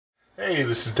Hey,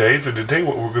 this is Dave, and today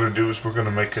what we're going to do is we're going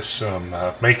to make us some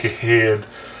make-ahead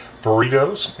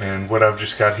burritos. And what I've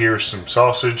just got here is some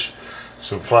sausage,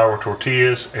 some flour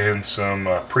tortillas, and some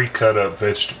pre-cut up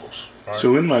vegetables. Right.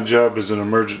 So in my job as an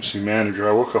emergency manager,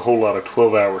 I work a whole lot of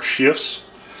 12-hour shifts,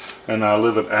 and I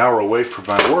live an hour away from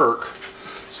my work,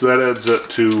 so that adds up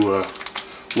to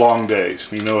long days.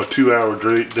 You know, a 2-hour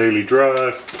daily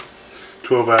drive,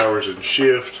 12 hours in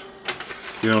shift,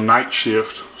 you know, night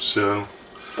shift. So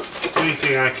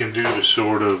anything I can do to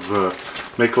sort of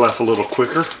make life a little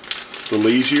quicker, a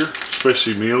little easier,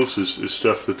 especially meals, is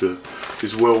stuff that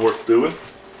is well worth doing.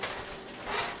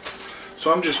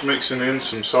 So I'm just mixing in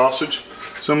some sausage.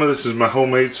 Some of this is my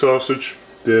homemade sausage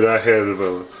that I had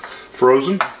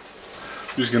frozen.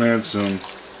 I'm just going to add some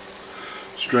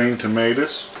strained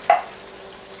tomatoes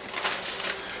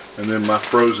and then my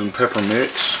frozen pepper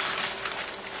mix.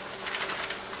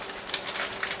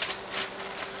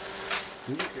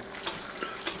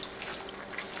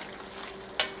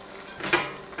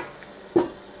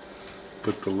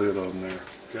 Put the lid on there.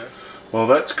 Okay. While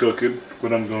that's cooking,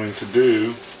 what I'm going to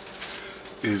do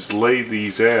is lay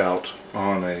these out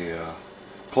on a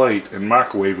plate and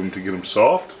microwave them to get them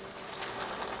soft.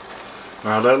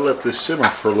 Now I'll let this simmer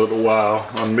for a little while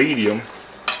on medium.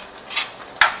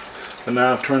 And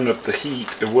now I've turned up the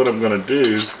heat, and what I'm going to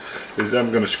do is I'm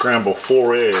going to scramble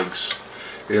 4 eggs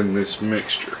in this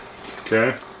mixture.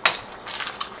 Okay.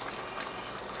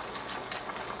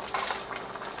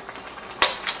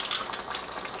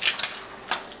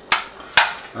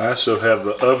 I also have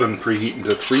the oven preheating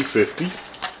to 350.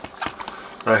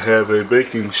 I have a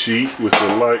baking sheet with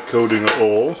a light coating of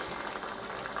oil.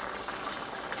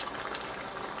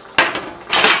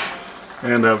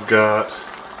 And I've got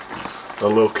a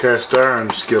little cast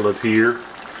iron skillet here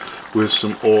with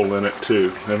some oil in it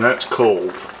too. And that's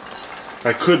cold.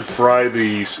 I could fry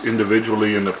these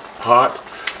individually in the pot.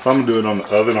 If I'm going to do it on the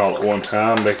oven all at one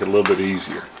time, make it a little bit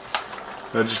easier.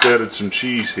 I just added some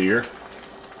cheese here.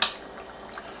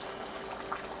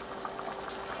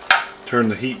 Turn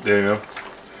the heat down,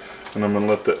 and I'm going to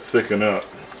let that thicken up.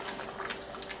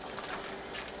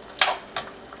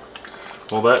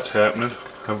 While that's happening,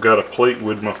 I've got a plate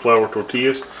with my flour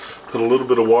tortillas. Put a little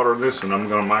bit of water in this, and I'm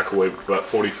going to microwave it for about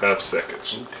 45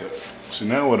 seconds. Okay. So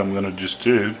now what I'm going to just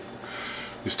do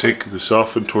is take the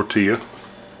softened tortilla,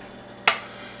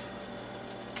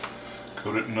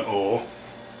 coat it in the oil,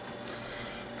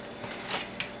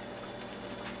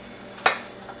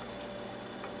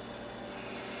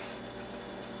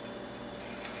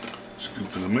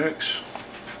 scoop in the mix.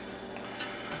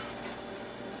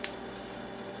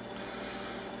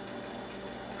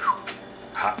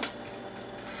 Hot.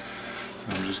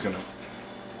 I'm just going to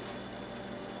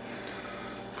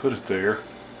put it there.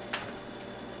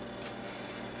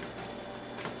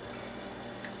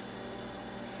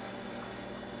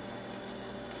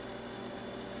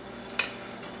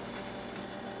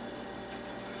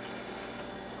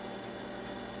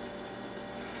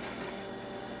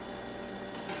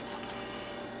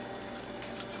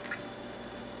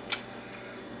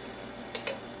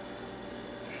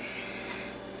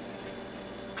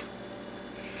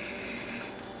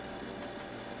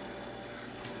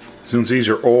 Since these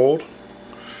are oiled,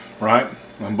 right,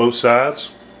 on both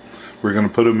sides, we're going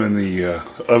to put them in the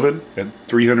oven at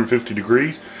 350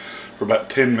 degrees for about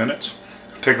 10 minutes.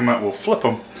 Take them out, we'll flip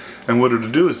them, and what it'll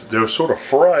do is they'll sort of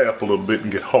fry up a little bit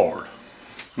and get hard.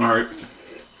 Alright,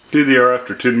 here they are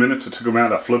after 10 minutes. I took them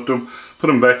out, I flipped them, put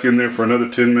them back in there for another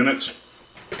 10 minutes.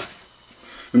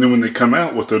 And then when they come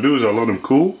out, what they'll do is I'll let them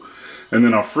cool, and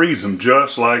then I'll freeze them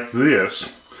just like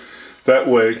this. That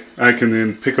way, I can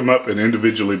then pick them up and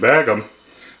individually bag them.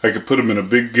 I could put them in a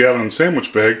big gallon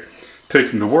sandwich bag,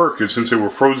 take them to work, and since they were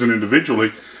frozen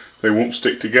individually, they won't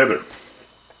stick together.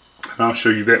 And I'll show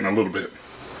you that in a little bit.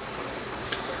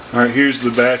 Alright, here's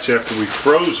the batch after we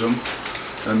froze them.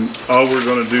 And all we're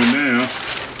going to do now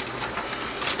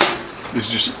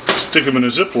is just stick them in a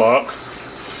Ziploc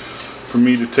for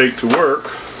me to take to work.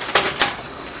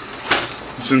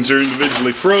 Since they're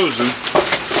individually frozen,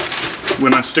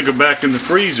 when I stick them back in the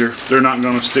freezer, they're not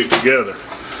going to stick together.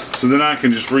 So then I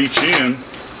can just reach in,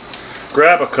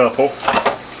 grab a couple,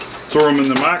 throw them in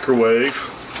the microwave,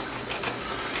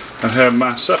 and have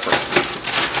my supper.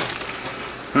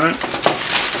 Alright?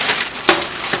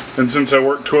 And since I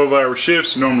work 12-hour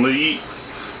shifts, normally eat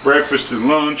breakfast and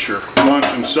lunch, or lunch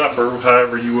and supper,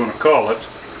 however you want to call it.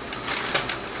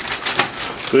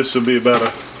 This will be about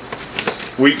a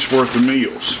week's worth of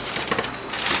meals.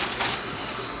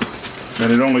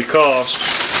 And it only costs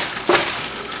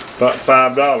about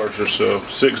 $5 or so,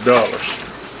 $6.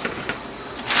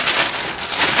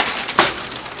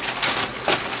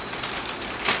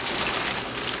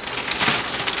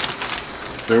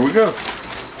 there we go.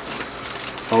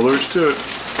 All there is to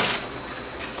it.